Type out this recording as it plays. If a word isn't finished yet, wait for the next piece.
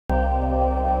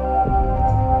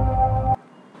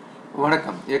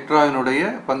வணக்கம். எக்ட்ராவினுடைய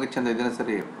பங்குச்சந்தை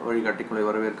தினசரி வழிகாட்டிக்குள்ளே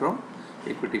வரவேற்கிறோம்.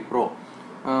 ஈக்விட்டி ப்ரோ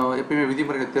எப்பயுமே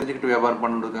விதிமுறைகளை தெரிஞ்சுக்கிட்டு வியாபாரம்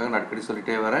பண்ணுறதுக்காக நான் அடிக்கடி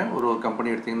சொல்லிட்டே வரேன். ஒரு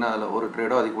ட்ரேட் எடுத்திங்கன்னா அதில் ஒரு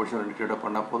ட்ரேடோ அதிகபட்சம் 2 ட்ரேடோ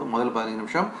பண்ணால் போதும். முதல் 15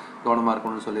 நிமிஷம் கவனமாக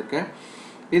இருக்கணும்னு சொல்லியிருக்கேன்.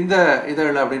 இந்த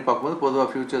இதழில் அப்படின்னு பார்க்கும்போது பொதுவாக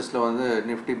ஃபியூச்சர்ஸில் வந்து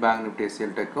Nifty, bank Nifty,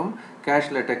 SCL டெக்கும்,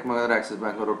 கேஷில் tech மகர், ஆக்சிஸ்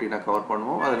பேங்க் ரொட்டீனாக கவர்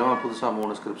பண்ணுவோம். அது இல்லாமல் புதுசாக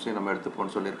 3 ஸ்கிரிப்ட்ஸையும் நம்ம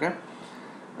எடுத்துப்போம்னு சொல்லியிருக்கேன்.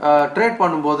 ட்ரேட்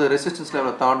பண்ணும்போது ரெசிஸ்டன்ஸ்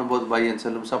லெவலில் தாண்டும் போது பை அண்ட்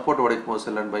செல்லும், சப்போர்ட் உடைக்கும் போது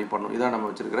செல் அண்ட் பை பண்ணும். இதான் நம்ம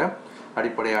வச்சுருக்கிற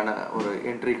அடிப்படையான ஒரு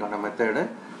என்ட்ரிக்கான மெத்தடு.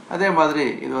 அதே மாதிரி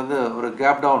இது வந்து ஒரு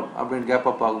கேப் டவுன் அப்படின்னு கேப்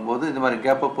அப் ஆகும்போது, இந்த மாதிரி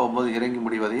கேப் அப் ஆகும்போது இறங்கி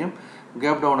முடிவதையும்,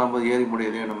 கேப் டவுன் ஆகும்போது ஏறி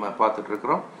முடிவதையும் நம்ம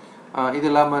பார்த்துட்ருக்குறோம். இது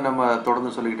இல்லாமல் நம்ம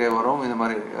தொடர்ந்து சொல்லிக்கிட்டே வரோம். இந்த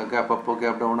மாதிரி கேப் அப்போ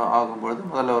கேப் டவுனோ ஆகும்பொழுது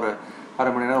முதல்ல ஒரு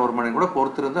அரை மணி நேரம் 1 மணி கூட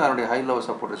பொறுத்திருந்து அதனுடைய ஹை லெவல்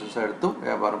சப்போர்ட் ரெசிஸ்டன்ஸை எடுத்தும்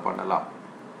வியாபாரம் பண்ணலாம்.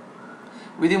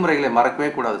 விதிமுறைகளை மறக்கவே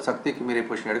கூடாது. சக்திக்கு மீறிய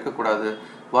பொசிஷன் எடுக்கக்கூடாது.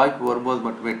 வாய்ப்பு வரும்போது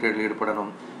மட்டுமே ட்ரேடில்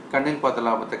ஈடுபடணும். கண்ணில் பார்த்த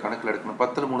லாபத்தை கணக்கில் எடுக்கணும்.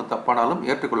 10ல் 3 தப்பானாலும்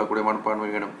ஏற்றுக்கொள்ளக்கூடிய மனப்பான்மை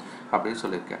வேணும் அப்படின்னு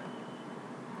சொல்லியிருக்கேன்.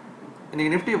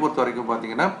 இன்றைக்கி நிஃப்டியை பொறுத்த வரைக்கும்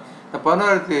பார்த்தீங்கன்னா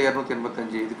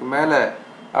 16,285 இதுக்கு மேலே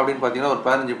அப்படின்னு பார்த்தீங்கன்னா ஒரு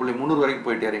 15.300 வரைக்கும்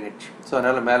போயிட்டு இறங்கிடுச்சு. ஸோ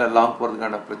அதனால் மேலே லாங்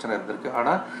போகிறதுக்கான பிரச்சனை இருந்திருக்கு.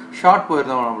 ஆனால் ஷார்ட்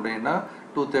போயிருந்தோம் அப்படின்னா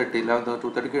 230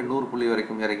 230க்கு 100 புள்ளி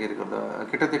வரைக்கும் இறங்கி இருக்கிறது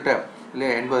கிட்டத்தட்ட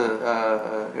இல்லையா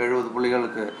 70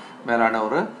 புள்ளிகளுக்கு மேலான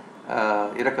ஒரு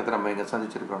இறக்கத்தை நம்ம இங்கே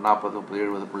சந்திச்சிருக்கிறோம். 40, 30,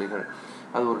 70 புள்ளிகள்.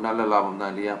 அது ஒரு நல்ல லாபம்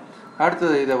தான் இல்லையா.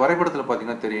 அடுத்தது இதை வரைபடத்தில்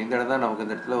பார்த்தீங்கன்னா தெரியும். இந்த இடம் தான் நமக்கு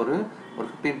இந்த இடத்துல ஒரு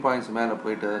 15 பாயிண்ட்ஸ் மேலே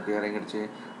போயிட்டு அதுக்கு இறங்கிடுச்சு.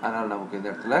 அதனால் நமக்கு இந்த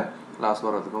இடத்துல லாஸ்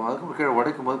வர்றதுக்கும் அதுக்கு கீழே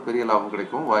உடைக்கும் போது பெரிய லாபம்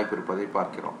கிடைக்கும் வாய்ப்பு இருப்பதை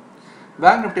பார்க்கிறோம்.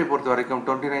 பேங்க் நிஃப்டியை பொறுத்த வரைக்கும்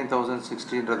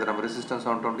 29,060 நம்ம ரெசிஸ்டன்ஸ்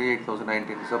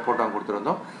 28,019 சப்போர்ட்டாக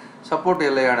கொடுத்துருந்தோம். சப்போர்ட்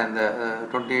எல்லையான இந்த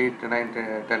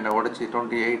 28,910 உடச்சி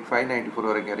 28,594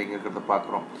 வரைக்கும் இறங்கி இருக்கிறத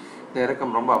பார்க்குறோம். இந்த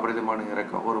இறக்கம் ரொம்ப அபரிதமான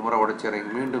இறக்கம். ஒரு முறை உடச்சி இறங்கி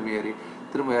மீண்டும் ஏறி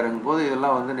திரும்ப இறங்கும் போது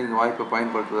இதெல்லாம் வந்து நீங்கள் வாய்ப்பை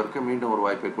பயன்படுத்துவதற்கு மீண்டும் ஒரு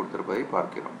வாய்ப்பை கொடுத்துருப்பதை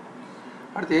பார்க்கிறோம்.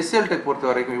 அடுத்து எஸ்சிஎல் டெக் பொறுத்த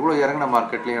வரைக்கும் இவ்வளோ இறங்கின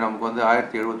மார்க்கெட்லேயும் நமக்கு வந்து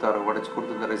 1076 உடச்சி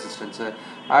கொடுத்துருந்த ரெசிஸ்டன்ஸு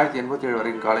 1087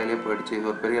 வரைக்கும் காலையிலே போயிடுச்சு. இது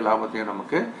ஒரு பெரிய லாபத்தையும்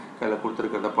நமக்கு கையில்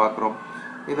கொடுத்துருக்கிறத பார்க்குறோம்.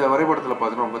 இதை வரைபடத்தில்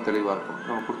பார்த்தீங்கன்னா ரொம்ப தெளிவாக இருக்கும்.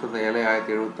 நம்ம கொடுத்துருந்த இலை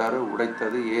 1076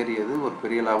 உடைத்தது, ஏறியது, ஒரு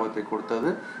பெரிய லாபத்தை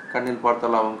கொடுத்தது, கண்ணில்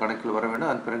பார்த்த லாபம் கணக்கில் வர வேண்டும்,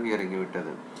 அதன் பிறகு இறங்கி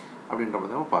விட்டது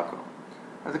அப்படின்றத நம்ம பார்க்குறோம்.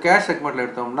 அது கேஷ் செக்மெண்ட்டில்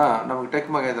எடுத்தோம்னா நமக்கு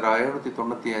டெக் மகேந்திரா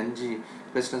 795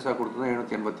 ரெசிஸ்டன்ஸாக கொடுத்துருந்தோம்.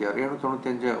 786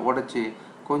 795 உடச்சி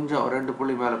கொஞ்சம் 2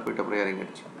 புள்ளி மேலே போயிட்டு அப்புறம்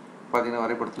இறங்கிடுச்சு. பார்த்தீங்கன்னா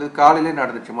வரைபடத்தில் காலையிலே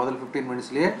நடந்துச்சு. முதல் 15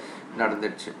 மினிட்ஸ்லேயே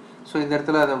நடந்துடுச்சு. ஸோ இந்த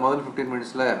இடத்துல அந்த முதல் 15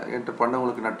 மினிட்ஸில் என்ட்ரு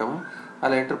பண்ணவங்களுக்கு நட்டமும்,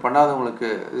 அதில் என்ட்ரு பண்ணாதவங்களுக்கு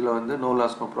இதில் வந்து நோ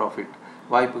லாஸ் நோ ப்ராஃபிட்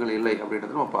வாய்ப்புகள் இல்லை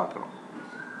அப்படின்றத நம்ம பார்க்குறோம்.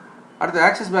 அடுத்து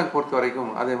ஆக்சிஸ் பேங்க் பொறுத்த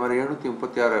வரைக்கும் அதே மாதிரி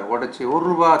 736 உடச்சி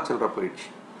 ₹1 சில்லற போயிடுச்சு.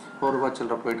 ₹1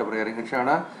 சில்லற போயிட்டு அப்புறம் இறங்கிடுச்சு.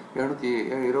 ஆனால்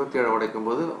 727 உடைக்கும்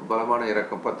போது பலமான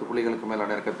இறக்கம் 10 புள்ளிகளுக்கு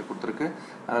மேலான இறக்கத்தை கொடுத்துருக்கு.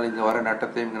 அதனால் இங்கே வர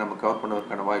நட்டத்தையும் இங்கே நம்ம கவர்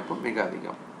பண்ணுவதற்கான வாய்ப்பும் மிக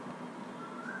அதிகம்.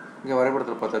 இங்கே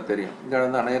வரைபடத்தில் பார்த்தா தெரியும். இந்த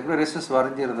இடம் தான் நான் ஏற்கனவே ரெசிஸ்டன்ஸ்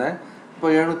வரைஞ்சிருந்தேன். இப்போ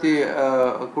 700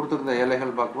 கொடுத்துருந்த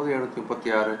எல்லைகள் பார்க்கும்போது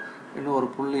 736 இன்னும் ஒரு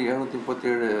புள்ளி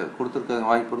 737 கொடுத்துருக்க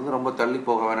வாய்ப்பு இருந்து ரொம்ப தள்ளி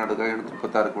போக வேணாடுக்காக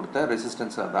 736 கொடுத்த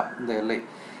ரெசிஸ்டன்ஸ் தான் இந்த எல்லை.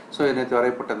 ஸோ நேற்று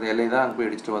வரைப்பட்ட அந்த எல்லை தான் அங்கே போய்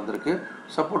இடிச்சுட்டு வந்திருக்கு.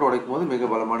 சப்போர்ட் உடைக்கும் போது மிக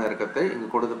பலமான இறக்கத்தை இங்கே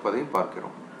கொடுத்திருப்பதையும்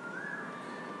பார்க்கிறோம்.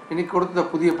 இன்னைக்கு கொடுத்த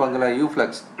புதிய பங்கில்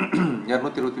யூஃப்ளெக்ஸ்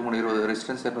 223.20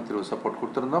 ரெசிஸ்டன்ஸ் 220 சப்போர்ட்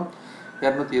கொடுத்துருந்தோம்.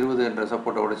 220 என்ற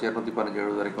சப்போர்ட்டை உடைச்சு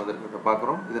 215.70 வரைக்கும் வந்திருக்கிறத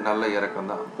பார்க்குறோம். இது நல்ல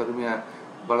இறக்கம் தான், பெருமையாக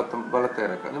பலத்த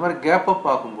இறக்கம். இந்த மாதிரி கேப் அப்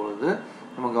ஆகும்பொழுது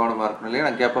நம்ம கவனமாக இருக்கணும் இல்லையா.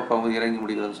 நான் கேப் அப் ஆகும்போது இறங்கி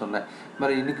முடிகிறதுன்னு சொன்னேன். இது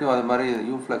மாதிரி இன்றைக்கும் அது மாதிரி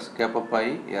யூஃப்ளெக்ஸ் கேப் அப்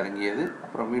ஆகி இறங்கியது,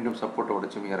 அப்புறம் மீண்டும் சப்போர்ட்டை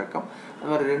உடைச்சும் இறக்கம். அது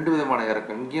மாதிரி 2 விதமான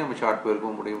இறக்கம். இங்கேயும் நம்ம ஷார்ட் போயிருக்க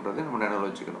முடியுன்றதை நம்ம நினைவில்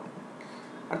வச்சுக்கணும்.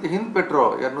 அடுத்து ஹிந்த் பெட்ரோ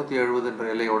 270 என்ற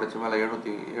எல்லையை உடைச்சு மேலே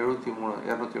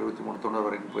 273.90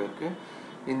 வரைக்கும் போயிருக்கு.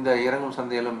 இந்த இறங்கும்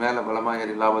சந்தையிலும் மேலே பலமாக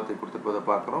ஏறி லாபத்தை கொடுத்துருப்பதை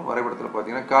பார்க்குறோம். வரைபடத்தில்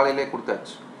பார்த்தீங்கன்னா காலையிலே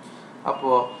கொடுத்தாச்சு.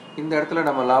 அப்போது இந்த இடத்துல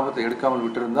நம்ம லாபத்தை எடுக்காமல்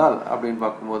விட்டிருந்தால் அப்படின்னு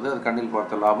பார்க்கும்போது அது கண்ணில்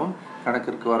பார்த்த லாபம்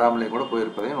கணக்கிற்கு வராமலே கூட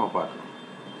போயிருப்பதையும் நம்ம பார்க்கணும்.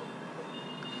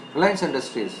 ரிலையன்ஸ்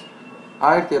இண்டஸ்ட்ரீஸ்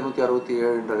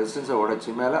 1267 என்ற ரெசிஸ்டன்ஸை உடைச்சி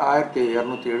மேலே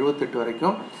 1278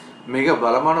 வரைக்கும் மிக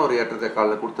பலமான ஒரு ஏற்றத்தை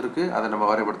காலில் கொடுத்துருக்கு. அதை நம்ம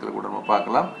வரைபடத்தில் கூட நம்ம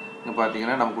பார்க்கலாம். இங்கே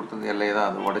பார்த்தீங்கன்னா நம்ம கொடுத்துருந்த எல்லையை தான்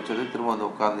அது உடைச்சது. திரும்ப வந்து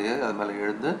உட்காந்து அது மேலே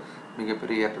எழுந்து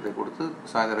மிகப்பெரிய ஏற்றத்தை கொடுத்து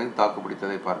சாயந்தரம் தாக்கு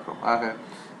பிடித்ததை பார்க்கிறோம். ஆக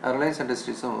ரிலையன்ஸ்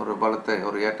இண்டஸ்ட்ரீஸும்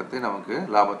ஒரு ஏற்றத்தை நமக்கு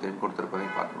லாபத்தையும்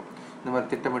கொடுத்திருப்பதையும் பார்க்கிறோம். இந்த மாதிரி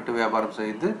திட்டமிட்டு வியாபாரம்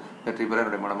செய்து வெற்றி பெற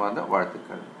என்னுடைய மனமார்ந்த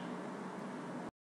வாழ்த்துக்கள்.